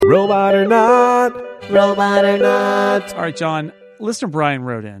Robot or not, robot or not. All right, John, listener Brian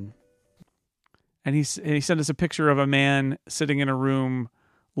wrote in, and he sent us a picture of a man sitting in a room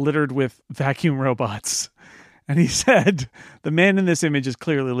littered with vacuum robots. And he said, the man in this image is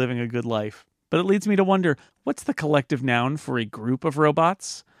clearly living a good life. But it leads me to wonder, what's the collective noun for a group of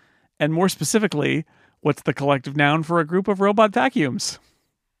robots? And more specifically, what's the collective noun for a group of robot vacuums?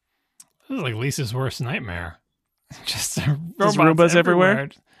 This is like Lisa's worst nightmare. Just Roombas everywhere.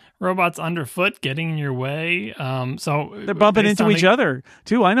 Robots underfoot, getting in your way. So they're bumping into each other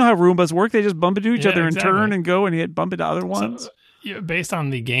too. I know how Roombas work. They just bump into each other and turn and go and bump into other ones. So, based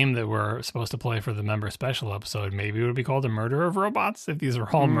on the game that we're supposed to play for the member special episode, maybe it would be called a murder of robots if these are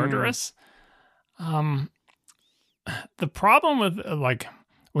all murderous. The problem with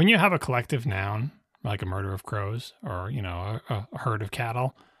when you have a collective noun, like a murder of crows or, a herd of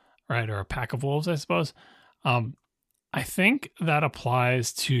cattle, right? Or a pack of wolves, I suppose. I think that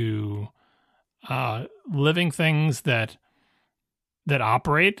applies to living things that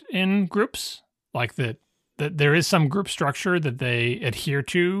operate in groups, like that there is some group structure that they adhere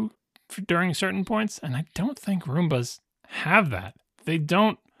to during certain points. And I don't think Roombas have that. They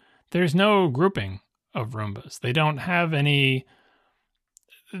don't, there's no grouping of Roombas. They don't have any,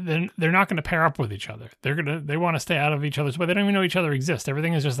 they're not going to pair up with each other. They want to stay out of each other's way. They don't even know each other exist.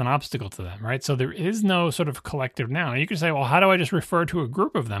 Everything is just an obstacle to them, right? So there is no sort of collective noun. You can say, well, how do I just refer to a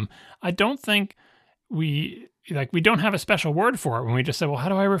group of them? I don't think we don't have a special word for it when we just say, well, how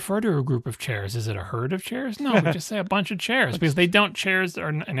do I refer to a group of chairs? Is it a herd of chairs? No, we just say a bunch of chairs because chairs are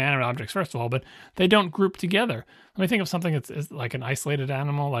inanimate objects, first of all, but they don't group together. Let me think of something that's like an isolated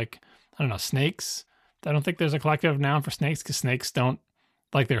animal, like, I don't know, snakes. I don't think there's a collective noun for snakes because snakes don't,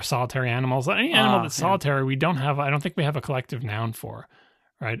 like they're solitary animals. Any animal that's solitary, I don't think we have a collective noun for,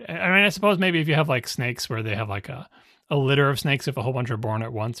 right? I mean, I suppose maybe if you have like snakes where they have like a litter of snakes if a whole bunch are born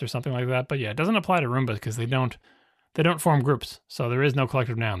at once or something like that. But yeah, it doesn't apply to Roombas because they don't form groups. So there is no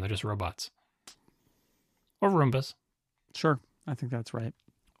collective noun. They're just robots. Or Roombas. Sure. I think that's right.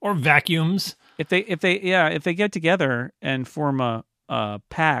 Or vacuums. If they get together and form a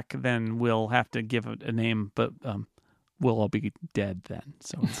pack, then we'll have to give it a name, but we'll all be dead then.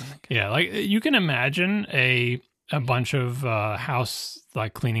 So yeah, like you can imagine a bunch of house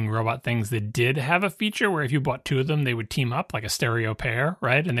like cleaning robot things that did have a feature where if you bought two of them, they would team up like a stereo pair,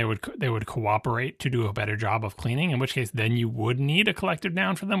 right? And they would cooperate to do a better job of cleaning. In which case, then you would need a collective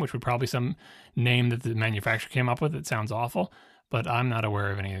noun for them, which would probably some name that the manufacturer came up with. It sounds awful, but I'm not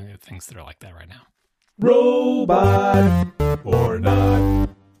aware of any of the things that are like that right now. Robot or not.